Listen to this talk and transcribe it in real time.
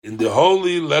in the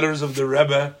Holy Letters of the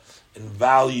Rebbe in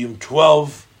volume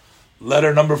 12,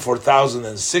 letter number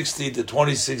 4060, the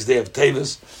 26th day of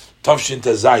Tevis, Tavshin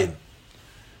Tezayin.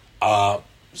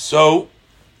 So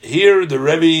here the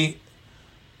Rebbe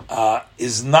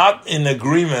is not in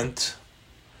agreement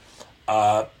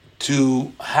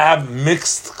to have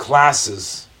mixed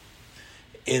classes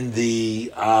in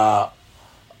the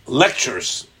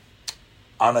lectures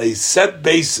on a set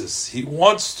basis. He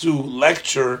wants to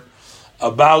lecture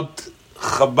about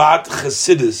Chabad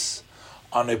Chassidus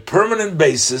on a permanent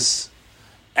basis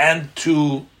and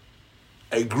to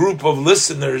a group of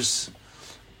listeners,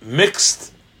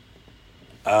 mixed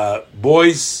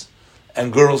boys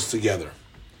and girls together.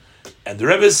 And the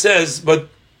Rebbe says, but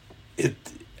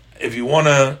if you want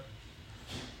to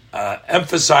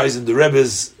emphasize in the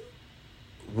Rebbe's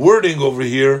wording over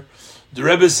here, the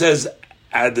Rebbe says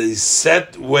at a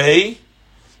set way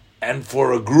and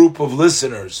for a group of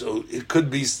listeners. So it could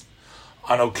be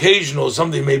on occasional,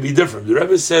 something may be different. The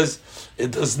Rebbe says it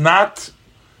does not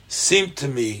seem to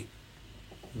me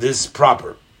this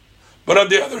proper. But on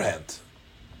the other hand,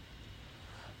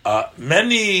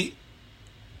 many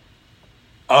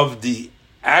of the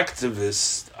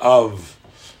activists of ...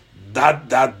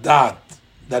 that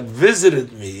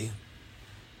visited me,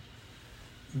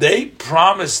 they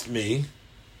promised me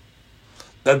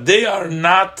that they are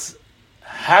not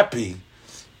happy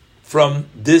from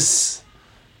this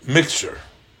mixture,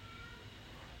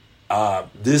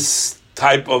 this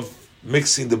type of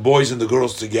mixing the boys and the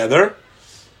girls together,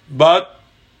 but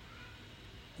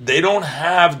they don't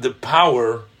have the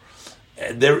power,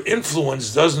 and their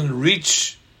influence doesn't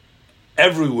reach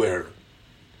everywhere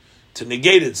to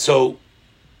negate it. So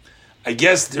I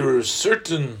guess there are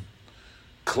certain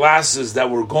classes that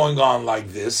were going on like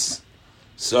this.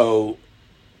 So,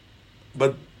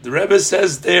 but the Rebbe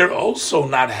says they're also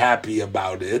not happy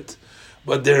about it,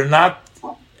 but they're not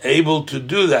able to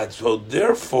do that. So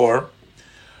therefore,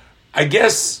 I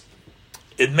guess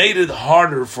it made it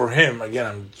harder for him. Again,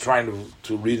 I'm trying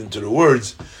to read into the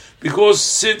words, because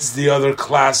since the other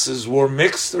classes were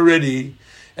mixed already,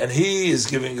 and he is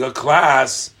giving a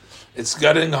class, it's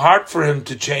getting hard for him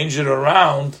to change it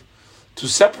around to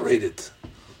separate it.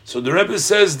 So the Rebbe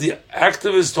says the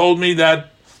activists told me that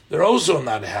they're also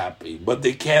not happy, but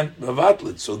they can't mevatl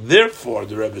it. So therefore,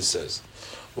 the Rebbe says,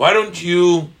 why don't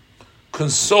you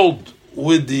consult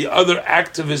with the other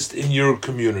activists in your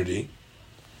community?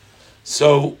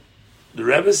 So the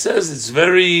Rebbe says it's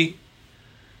very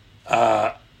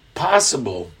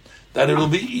possible that it will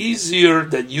be easier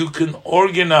that you can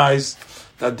organize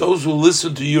that those who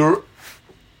listen to your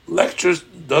lectures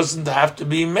doesn't have to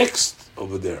be mixed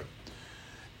over there.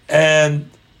 And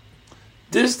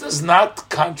this does not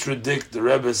contradict, the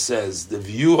Rebbe says, the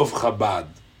view of Chabad.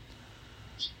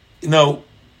 You know,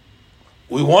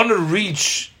 we want to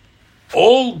reach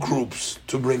all groups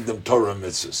to bring them Torah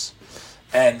mitzvahs.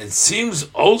 And it seems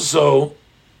also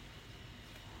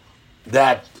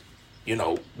that, you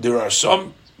know, there are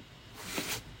some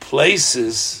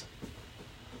places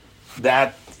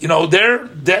that, you know,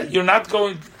 you're not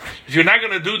going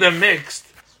to do them mixed,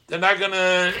 they're not going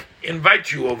to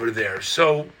invite you over there.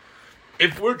 So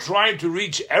if we're trying to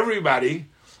reach everybody,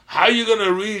 how are you going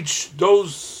to reach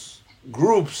those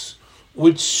groups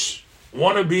which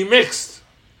want to be mixed?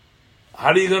 How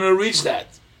are you going to reach that?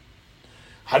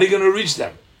 How are you going to reach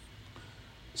them?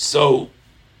 So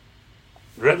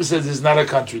the Rebbe says it's not a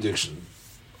contradiction.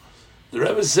 The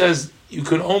Rebbe says you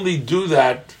can only do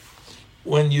that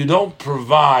when you don't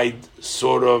provide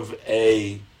sort of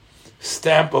a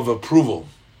stamp of approval,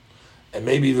 and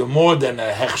maybe even more than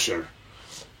a hechsher.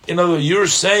 In other words, you're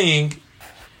saying,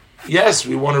 yes,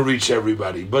 we want to reach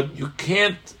everybody, but you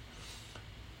can't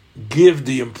give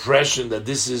the impression that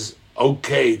this is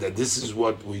okay, that this is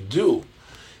what we do.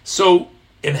 So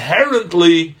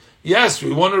inherently, yes,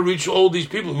 we want to reach all these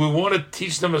people. We want to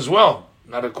teach them as well,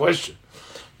 not a question.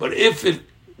 But if it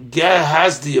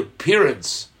has the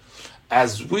appearance,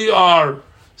 as we are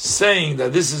saying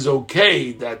that this is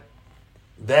okay,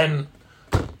 then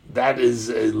that is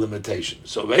a limitation.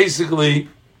 So basically,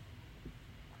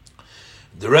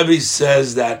 the Rebbe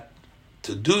says that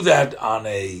to do that on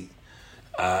a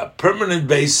permanent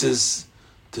basis,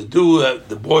 to do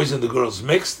the boys and the girls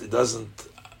mixed, it doesn't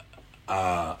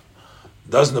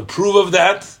approve of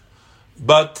that.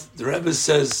 But the Rebbe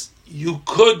says you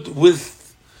could,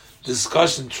 with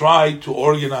discussion, try to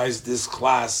organize this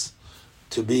class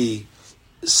to be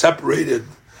separated,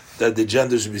 that the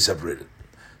genders should be separated.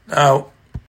 Now,